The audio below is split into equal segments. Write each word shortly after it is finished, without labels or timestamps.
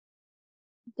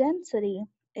Density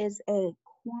is a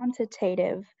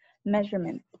quantitative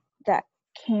measurement that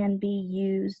can be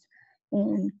used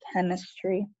in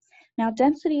chemistry. Now,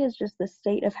 density is just the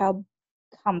state of how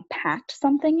compact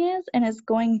something is and is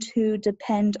going to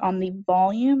depend on the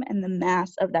volume and the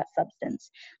mass of that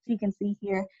substance. So you can see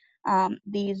here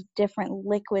these different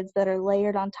liquids that are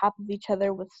layered on top of each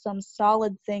other with some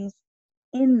solid things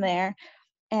in there,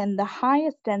 and the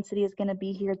highest density is going to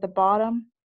be here at the bottom.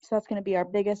 So that's going to be our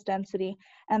biggest density,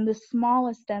 and the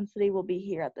smallest density will be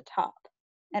here at the top.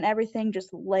 And everything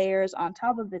just layers on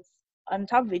top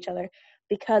of each other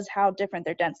because how different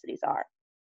their densities are.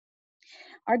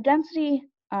 Our density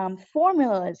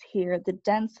formula is here. The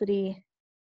density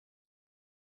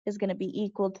is going to be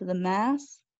equal to the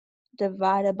mass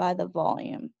divided by the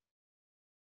volume.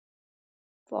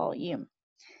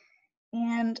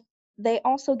 And they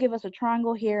also give us a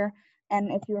triangle here,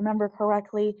 and if you remember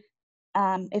correctly,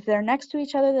 if they're next to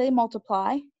each other, they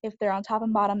multiply. If they're on top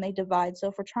and bottom, they divide. So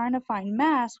if we're trying to find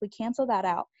mass, we cancel that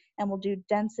out, and we'll do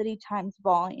density times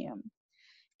volume.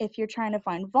 If you're trying to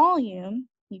find volume,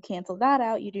 you cancel that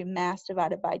out, you do mass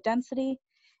divided by density.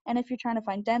 And if you're trying to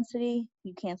find density,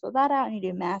 you cancel that out and you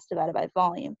do mass divided by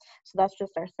volume. So that's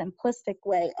just our simplistic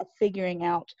way of figuring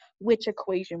out which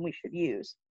equation we should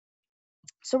use.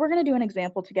 So we're going to do an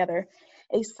example together.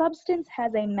 A substance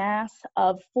has a mass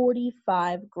of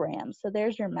 45 grams. So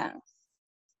there's your mass.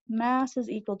 Mass is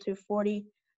equal to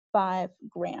 45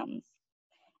 grams.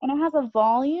 And it has a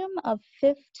volume of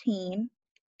 15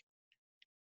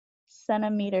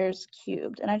 centimeters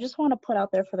cubed. And I just want to put out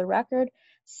there for the record,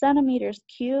 centimeters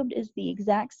cubed is the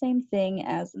exact same thing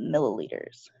as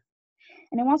milliliters.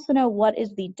 And it wants to know what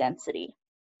is the density.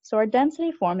 So our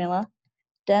density formula,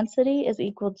 density is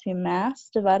equal to mass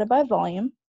divided by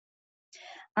volume.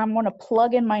 I'm going to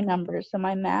plug in my numbers. So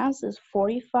my mass is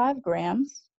 45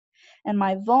 grams, and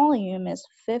my volume is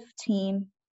 15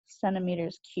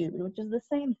 centimeters cubed, which is the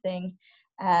same thing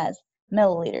as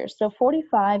milliliters. So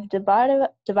 45 divided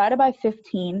by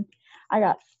 15, I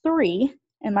got 3,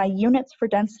 and my units for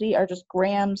density are just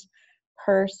grams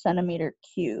per centimeter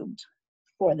cubed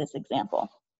for this example.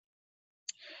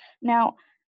 Now,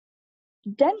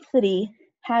 density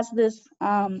has this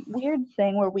weird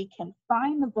thing where we can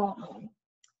find the volume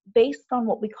based on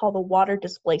what we call the water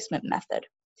displacement method.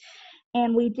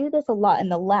 And we do this a lot in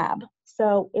the lab.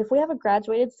 So if we have a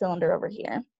graduated cylinder over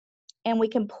here, and we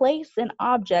can place an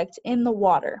object in the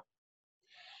water,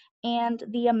 and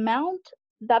the amount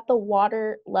that the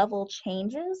water level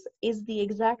changes is the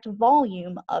exact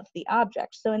volume of the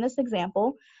object. So in this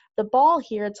example, the ball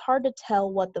here, it's hard to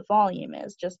tell what the volume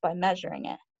is just by measuring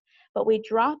it. But we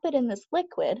drop it in this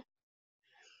liquid,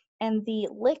 and the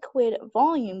liquid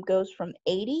volume goes from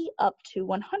 80 up to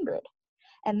 100.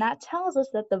 And that tells us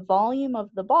that the volume of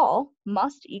the ball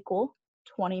must equal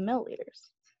 20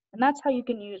 milliliters. And that's how you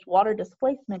can use water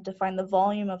displacement to find the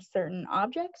volume of certain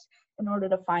objects in order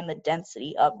to find the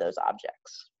density of those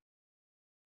objects.